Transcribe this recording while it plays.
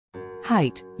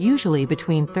Height, usually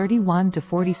between 31 to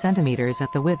 40 centimeters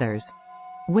at the withers.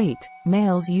 Weight,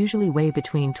 males usually weigh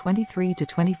between 23 to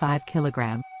 25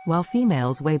 kg, while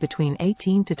females weigh between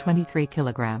 18 to 23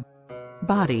 kg.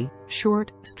 Body,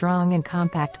 short, strong and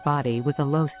compact body with a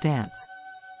low stance.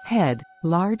 Head,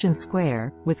 large and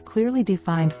square, with clearly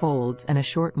defined folds and a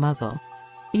short muzzle.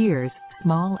 Ears,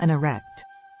 small and erect.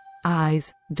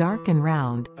 Eyes, dark and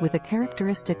round, with a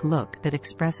characteristic look that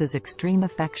expresses extreme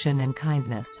affection and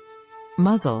kindness.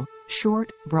 Muzzle,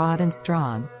 short, broad and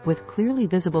strong, with clearly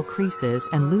visible creases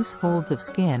and loose folds of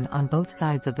skin on both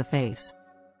sides of the face.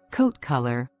 Coat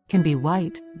color, can be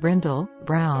white, brindle,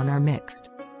 brown or mixed.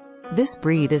 This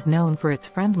breed is known for its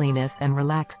friendliness and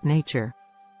relaxed nature.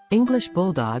 English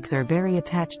Bulldogs are very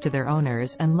attached to their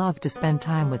owners and love to spend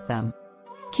time with them.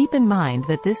 Keep in mind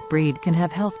that this breed can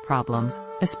have health problems,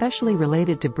 especially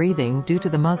related to breathing due to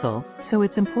the muzzle, so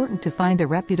it's important to find a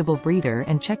reputable breeder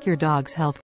and check your dog's health